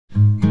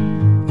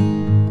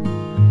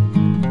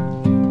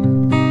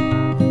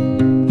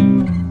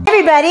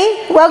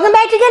everybody, welcome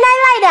back to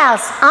Goodnight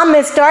Lighthouse. I'm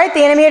Miss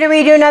Dorothy and I'm here to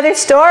read you another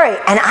story.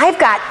 And I've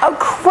got a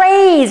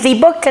crazy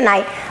book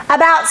tonight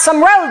about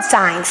some road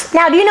signs.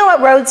 Now, do you know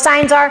what road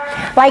signs are?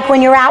 Like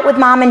when you're out with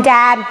mom and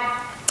dad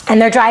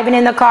and they're driving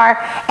in the car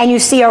and you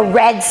see a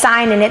red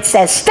sign and it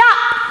says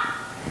stop.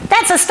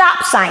 That's a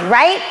stop sign,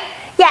 right?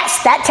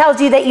 Yes, that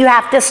tells you that you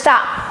have to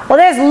stop. Well,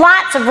 there's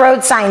lots of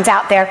road signs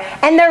out there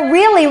and they're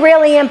really,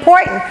 really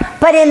important.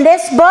 But in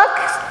this book,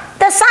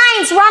 the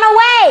signs run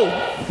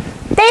away.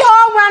 They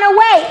all run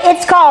away.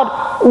 It's called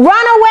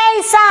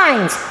Runaway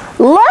Signs.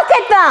 Look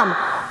at them.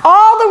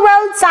 All the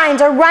road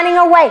signs are running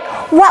away.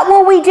 What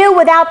will we do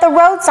without the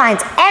road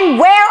signs? And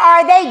where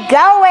are they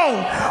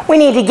going? We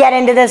need to get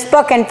into this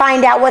book and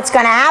find out what's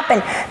going to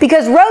happen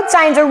because road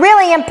signs are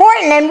really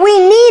important and we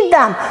need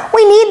them.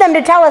 We need them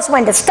to tell us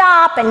when to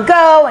stop and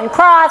go and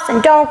cross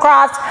and don't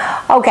cross.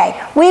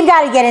 Okay, we've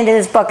got to get into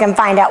this book and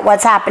find out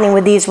what's happening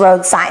with these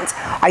road signs.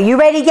 Are you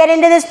ready to get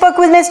into this book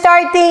with Miss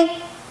Dorothy?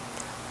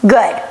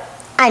 Good.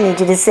 I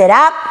need you to sit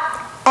up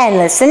and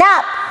listen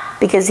up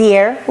because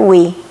here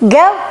we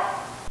go.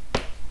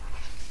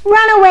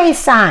 Runaway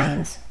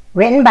Signs,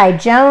 written by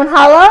Joan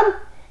Holub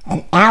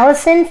and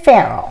Alison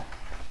Farrell.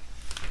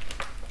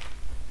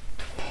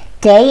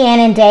 Day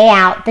in and day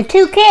out, the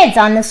two kids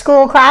on the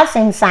school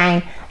crossing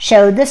sign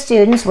showed the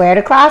students where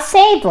to cross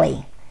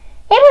safely.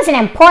 It was an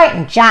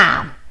important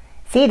job.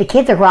 See, the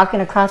kids are walking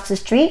across the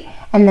street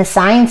and the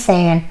sign's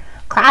saying,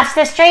 "Cross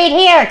the street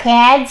here,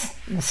 kids."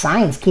 The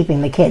sign's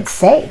keeping the kids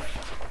safe.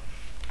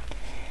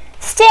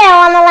 Still,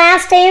 on the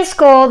last day of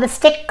school, the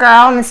stick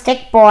girl and the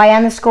stick boy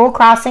on the school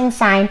crossing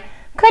sign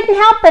couldn't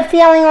help but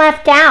feeling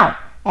left out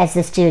as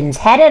the students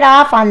headed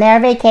off on their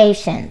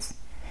vacations.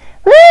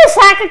 "Woo,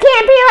 soccer camp,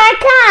 here I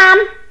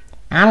come."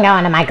 "I'm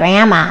going to my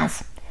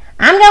grandma's."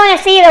 "I'm going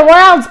to see the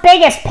world's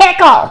biggest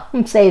pickle,"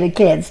 say the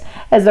kids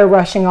as they're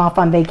rushing off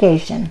on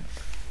vacation.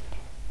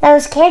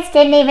 Those kids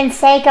didn't even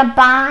say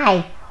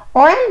goodbye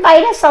or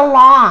invite us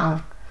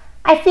along.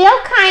 "I feel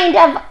kind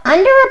of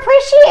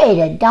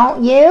underappreciated,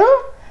 don't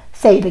you?"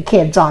 say the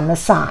kids on the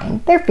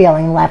sign. They're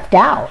feeling left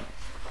out.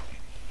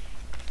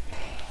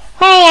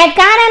 "Hey, I've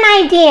got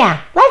an idea.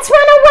 Let's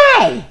run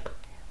away.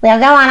 We'll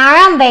go on our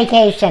own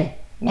vacation.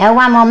 No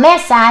one will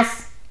miss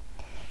us.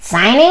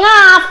 Signing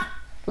off.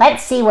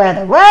 Let's see where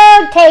the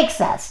road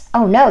takes us."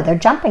 Oh no, they're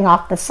jumping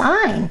off the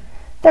sign.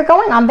 They're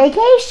going on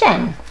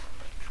vacation.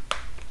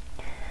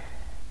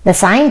 The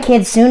sign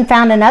kids soon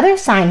found another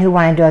sign who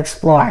wanted to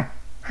explore.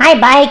 "Hi,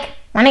 bike.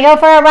 Want to go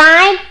for a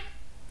ride?"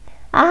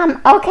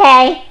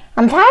 Okay.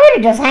 I'm tired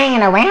of just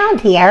hanging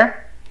around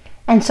here."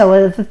 And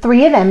so the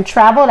three of them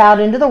traveled out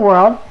into the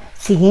world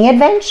seeking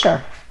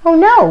adventure. Oh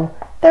no,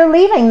 they're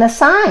leaving the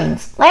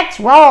signs. Let's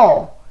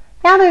roll.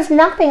 Now there's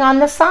nothing on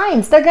the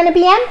signs. They're going to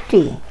be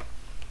empty.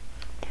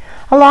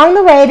 Along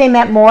the way, they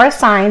met more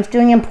signs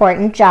doing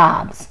important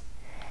jobs.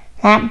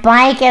 "That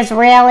bike is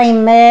really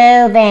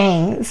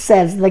moving,"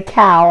 says the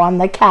cow on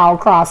the cow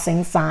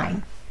crossing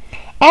sign.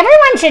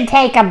 "Everyone should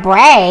take a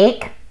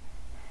break."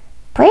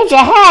 "Bridge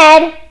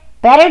ahead.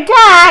 Better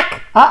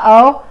duck."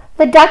 Uh-oh,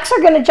 the ducks are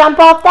going to jump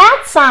off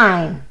that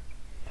sign.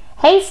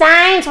 "Hey,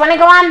 signs, want to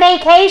go on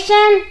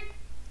vacation?"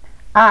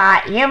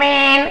 You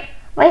mean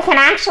we can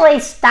actually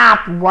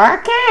stop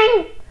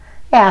working?"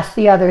 asked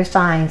the other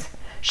signs.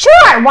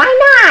 "Sure, why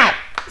not?"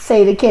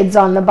 say the kids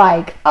on the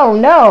bike. Oh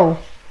no.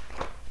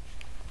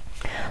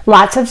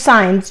 Lots of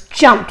signs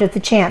jumped at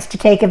the chance to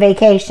take a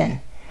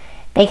vacation.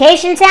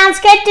 "Vacation sounds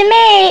good to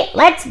me.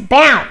 Let's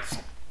bounce."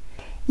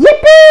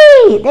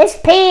 "Yippee! This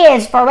P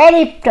is for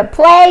ready to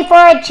play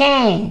for a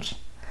change."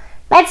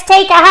 "Let's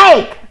take a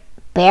hike."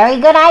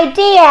 "Very good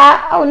idea."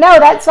 Oh no,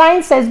 that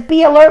sign says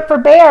be alert for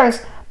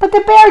bears, but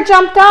the bear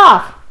jumped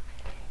off.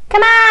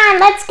 "Come on,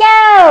 let's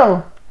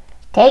go."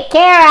 "Take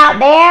care out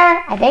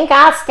there. I think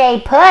I'll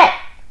stay put."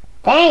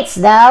 "Thanks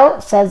though,"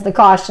 says the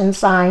caution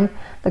sign.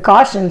 The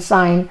caution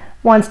sign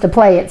wants to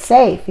play it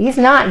safe. He's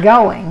not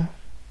going.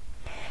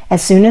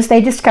 As soon as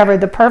they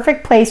discovered the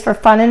perfect place for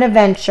fun and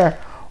adventure,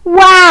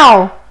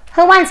 "Wow!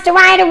 Who wants to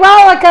ride a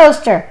roller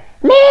coaster?"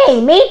 Me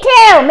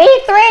too, me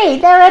three."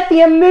 They're at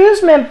the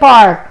amusement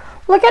park.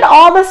 Look at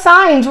all the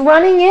signs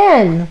running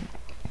in.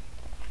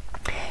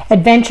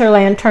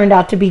 Adventureland turned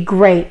out to be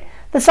great.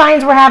 The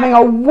signs were having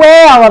a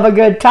whale of a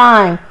good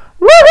time.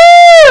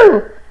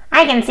 Woohoo!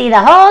 I can see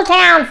the whole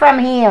town from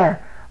here.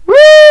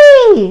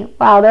 Whee!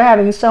 Wow, they're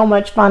having so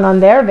much fun on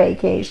their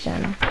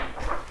vacation.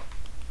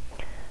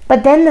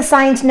 But then the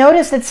signs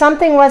noticed that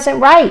something wasn't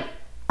right.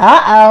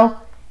 Uh-oh.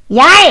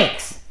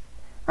 Yikes!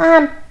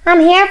 I'm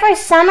here for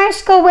summer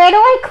school. Where do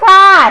I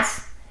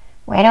cross?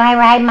 Where do I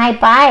ride my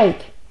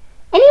bike?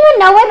 Anyone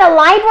know where the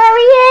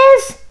library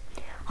is?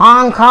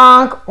 Honk,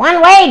 honk.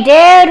 One way,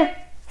 dude.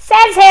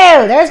 Says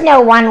who? There's no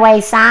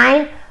one-way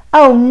sign.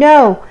 Oh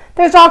no,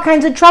 there's all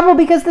kinds of trouble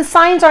because the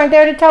signs aren't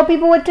there to tell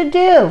people what to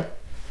do.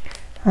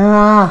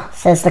 "Oh,"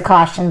 says the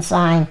caution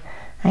sign.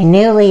 "I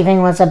knew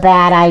leaving was a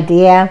bad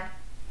idea."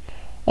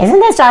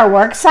 "Isn't this our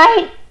work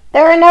site?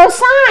 There are no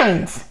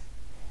signs."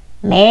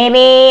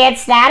 "Maybe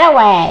it's that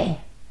away."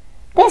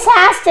 This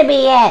has to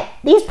be it.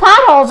 These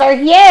potholes are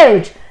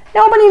huge.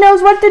 Nobody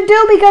knows what to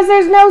do because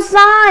there's no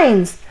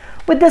signs.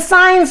 With the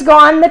signs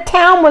gone, the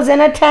town was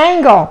in a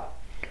tangle.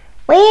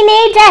 We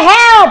need to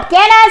help.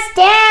 Get us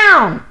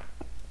down.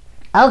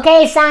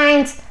 Okay,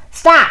 signs,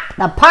 stop.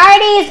 The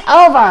party's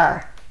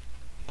over.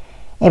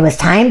 It was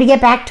time to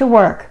get back to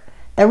work.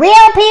 The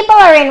real people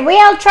are in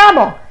real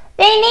trouble.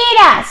 They need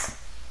us.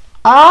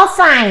 All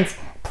signs,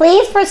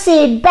 please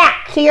proceed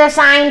back to your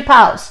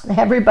signpost.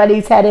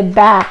 Everybody's headed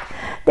back.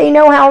 They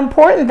know how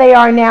important they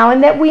are now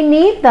and that we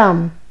need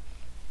them.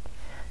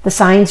 The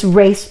signs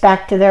raced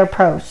back to their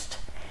post.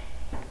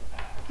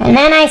 And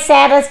then I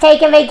said, let's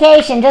take a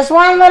vacation. Just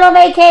one little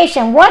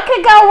vacation. What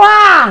could go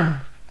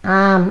wrong?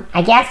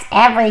 I guess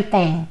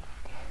everything.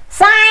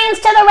 Signs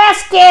to the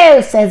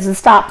rescue, says the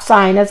stop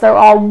sign as they're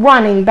all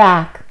running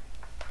back.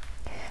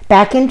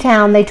 Back in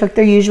town, they took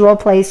their usual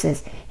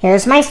places.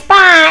 Here's my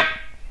spot.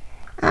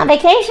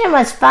 Vacation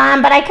was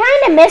fun, but I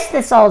kind of miss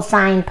this old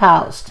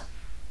signpost.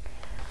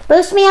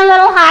 Boost me a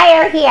little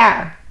higher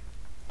here.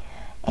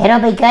 It'll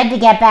be good to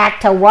get back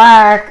to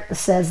work,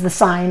 says the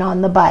sign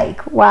on the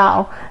bike.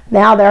 Wow,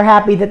 now they're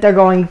happy that they're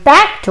going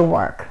back to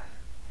work.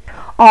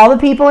 All the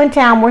people in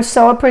town were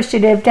so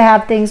appreciative to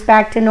have things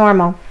back to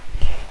normal.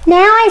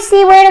 Now I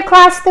see where to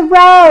cross the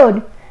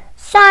road.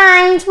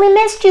 Signs, we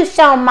missed you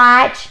so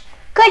much.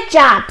 Good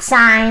job,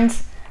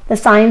 signs. The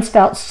signs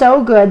felt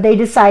so good they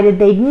decided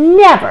they'd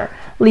never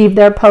leave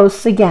their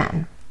posts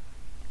again.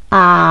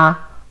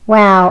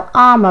 Well,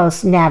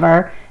 almost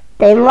never.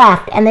 They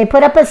left and they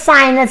put up a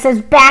sign that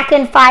says back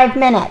in 5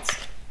 minutes.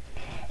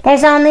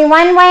 There's only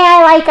one way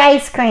I like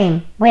ice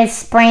cream, with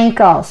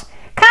sprinkles.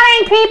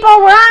 Coming, people,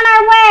 we're on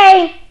our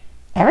way.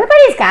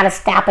 Everybody's got to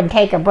stop and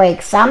take a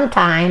break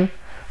sometime.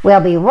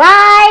 We'll be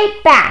right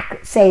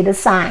back, say the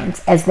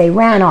signs as they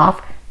ran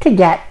off to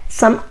get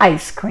some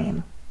ice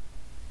cream.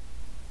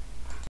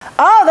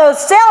 Oh, those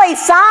silly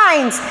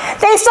signs.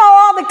 They saw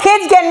all the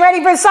kids getting ready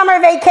for summer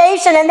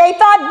vacation and they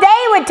thought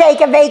they would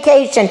take a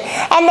vacation.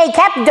 And they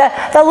kept,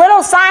 the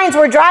little signs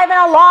were driving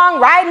along,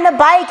 riding the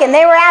bike, and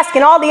they were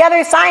asking all the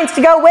other signs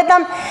to go with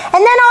them.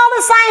 And then all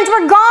the signs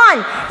were gone.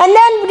 And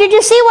then, did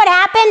you see what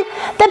happened?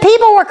 The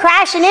people were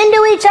crashing into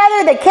each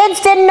other. The kids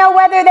didn't know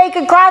whether they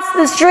could cross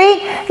the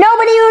street.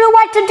 Nobody knew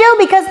what to do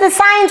because the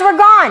signs were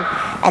gone.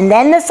 And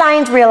then the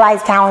signs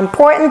realized how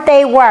important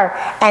they were,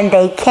 and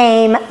they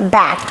came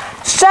back.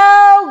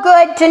 So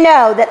good to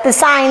know that the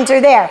signs are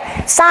there.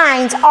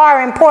 Signs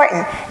are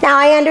important. Now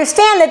I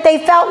understand that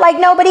they felt like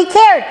nobody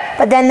cared,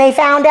 but then they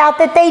found out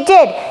that they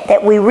did,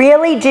 that we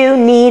really do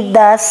need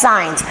the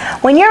signs.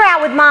 When you're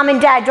out with mom and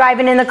dad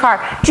driving in the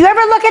car, do you ever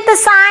look at the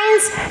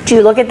signs? Do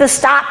you look at the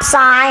stop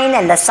sign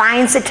and the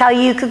signs that tell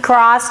you could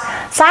cross?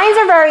 Signs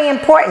are very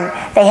important.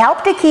 They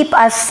help to keep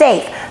us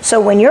safe. So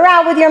when you're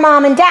out with your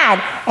mom and dad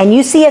and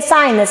you see a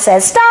sign that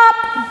says stop,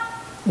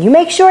 you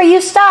make sure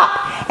you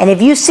stop. And if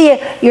you see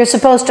you're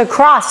supposed to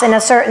cross in a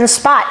certain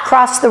spot,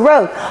 cross the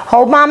road,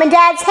 hold mom and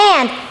dad's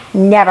hand.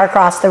 Never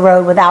cross the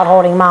road without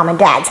holding mom and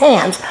dad's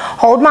hands.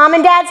 Hold mom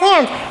and dad's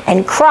hands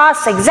and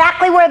cross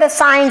exactly where the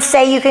signs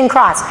say you can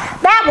cross.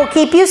 That will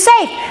keep you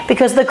safe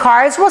because the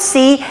cars will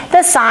see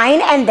the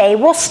sign and they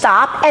will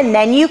stop and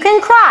then you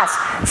can cross.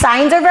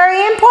 Signs are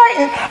very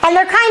important and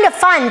they're kind of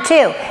fun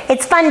too.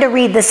 It's fun to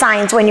read the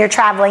signs when you're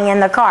traveling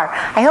in the car.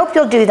 I hope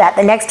you'll do that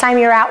the next time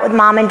you're out with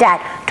mom and dad.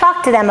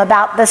 Talk to them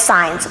about the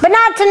signs. But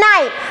not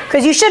tonight,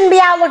 because you shouldn't be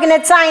out looking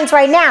at signs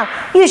right now.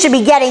 You should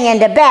be getting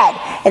into bed.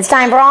 It's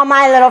time for all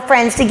my little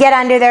friends to get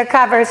under their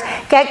covers,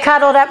 get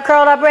cuddled up,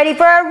 curled up, ready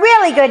for a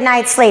really good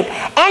night's sleep.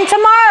 And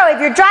tomorrow, if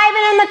you're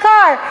driving in the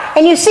car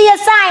and you see a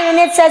sign and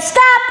it says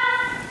stop,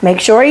 make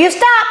sure you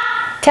stop.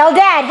 Tell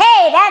Dad,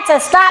 hey, that's a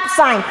stop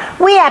sign.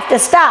 We have to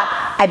stop.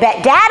 I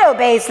bet Dad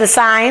obeys the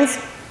signs.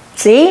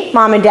 See,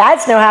 Mom and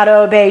Dads know how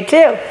to obey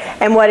too.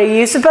 And what are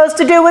you supposed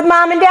to do with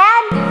Mom and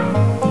Dad?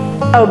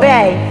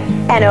 Obey,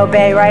 and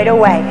obey right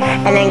away.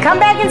 And then come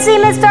back and see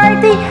Miss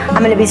Dorothy. I'm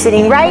going to be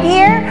sitting right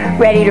here,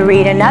 ready to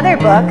read another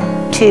book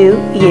to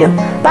you.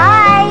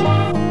 Bye!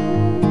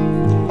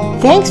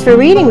 Thanks for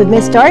reading with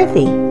Miss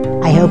Dorothy.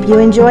 I hope you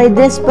enjoyed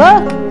this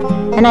book,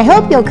 and I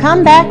hope you'll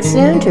come back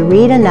soon to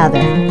read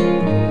another.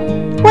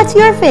 What's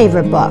your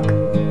favorite book?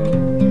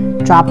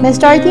 Drop Miss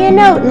Dorothy a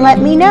note and let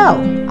me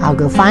know. I'll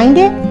go find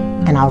it,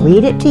 and I'll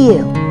read it to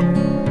you.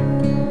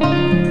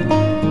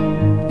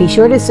 Be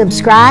sure to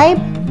subscribe,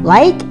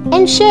 like,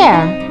 and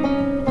share.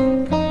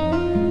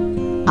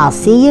 I'll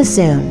see you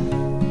soon.